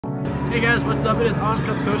Hey guys, what's up? It is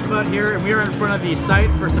Oscar Coast Cloud here, and we are in front of the site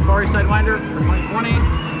for Safari Sidewinder for 2020,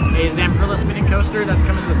 a Zamperla spinning coaster that's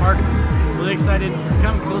coming to the park. Really excited.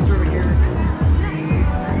 Come closer over here.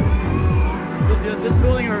 You'll see that this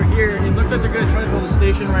building over here, it looks like they're going to try to build a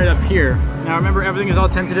station right up here. Now remember, everything is all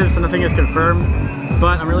tentative, so nothing is confirmed,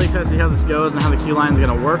 but I'm really excited to see how this goes and how the queue line is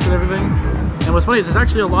going to work with everything. And what's funny is there's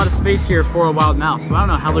actually a lot of space here for a wild mouse, so I don't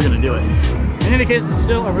know how they're going to do it. In any case, it's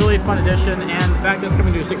still a really fun addition, and the fact that it's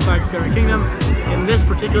coming to Six Flags Discovery Kingdom in this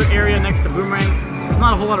particular area next to Boomerang, there's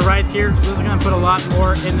not a whole lot of rides here, so this is going to put a lot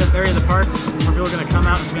more in this area of the park. More people are going to come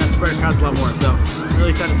out, and it's going to spread crowds a lot more, so I'm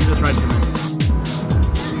really excited to see this ride come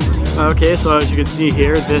in. Okay, so as you can see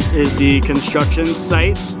here, this is the construction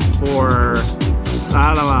site for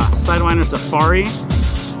Sidewinder Safari.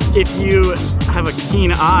 If you have a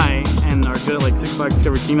keen eye and are good at like Six Flags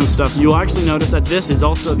Discovery Kingdom stuff, you'll actually notice that this is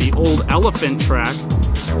also the old elephant track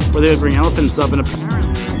where they would bring elephants up, and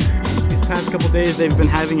apparently these past couple days they've been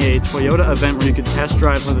having a Toyota event where you could test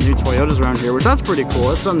drive some of the new Toyotas around here, which that's pretty cool.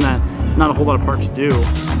 That's something that not a whole lot of parks do.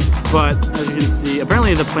 But as you can see,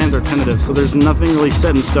 apparently the plans are tentative, so there's nothing really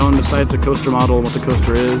set in stone besides the coaster model and what the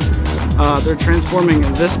coaster is. They're transforming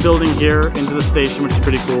this building here into the station, which is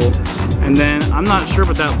pretty cool. And then, I'm not sure,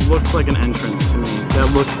 but that looks like an entrance to me.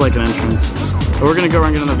 That looks like an entrance. But we're gonna go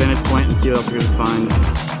around and get on the vantage point and see what else we're gonna find.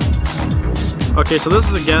 Okay, so this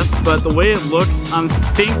is a guess, but the way it looks, I'm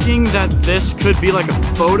thinking that this could be like a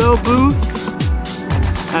photo booth.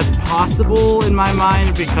 That's possible in my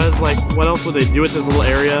mind, because like, what else would they do with this little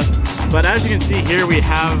area? But as you can see here, we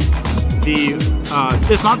have the,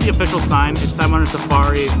 it's not the official sign, it's Sidewinder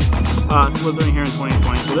Safari Slithering here in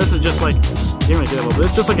 2020. So this is just like, you can't really see that well, but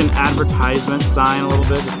it's just like an advertisement sign a little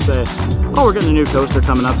bit to say, oh, we're getting a new coaster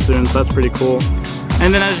coming up soon, so that's pretty cool.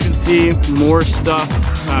 And then as you can see, more stuff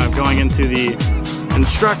going into the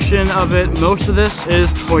construction of it. Most of this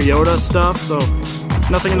is Toyota stuff, so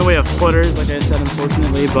nothing in the way of footers, like I said,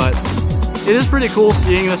 unfortunately, but it is pretty cool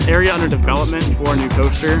seeing this area under development for a new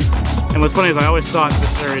coaster. And what's funny is I always thought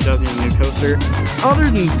this area does need a new coaster. Other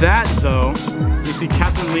than that, though, you see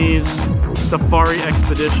Captain Lee's Safari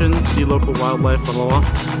Expeditions, see local wildlife, blah, blah,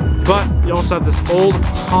 blah. But you also have this old,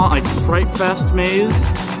 like, Fright Fest maze,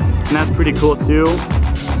 and that's pretty cool, too.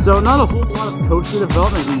 So not a whole lot of coaster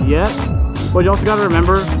development yet, but you also got to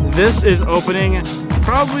remember, this is opening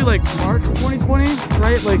probably like March 2020,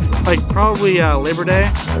 right? Like probably Labor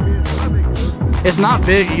Day. It's not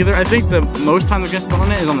big either. I think the most time they're gonna spend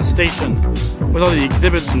on it is on the station with all the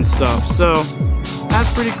exhibits and stuff. So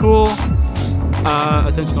that's pretty cool.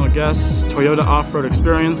 Attentional guests, Toyota off-road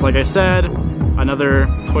experience. Like I said, another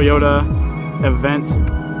Toyota event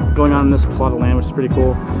going on in this plot of land, which is pretty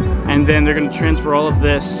cool. And then they're gonna transfer all of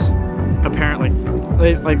this. Apparently,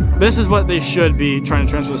 like this is what they should be trying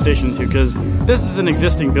to transfer the station to, because this is an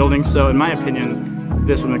existing building. So in my opinion,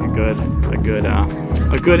 this would make a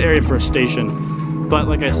good area for a station. But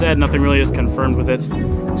like I said, nothing really is confirmed with it.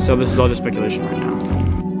 So this is all just speculation right now.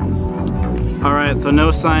 All right, so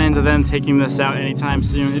no signs of them taking this out anytime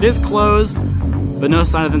soon. It is closed, but no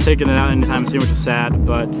sign of them taking it out anytime soon, which is sad.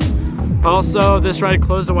 But also, this ride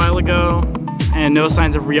closed a while ago, and no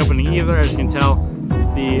signs of reopening either. As you can tell,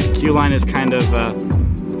 the queue line is kind of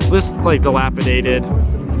like dilapidated,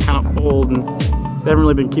 kind of old, and they haven't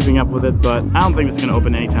really been keeping up with it. But I don't think this is going to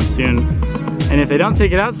open anytime soon. And if they don't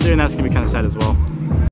take it out soon, that's going to be kind of sad as well.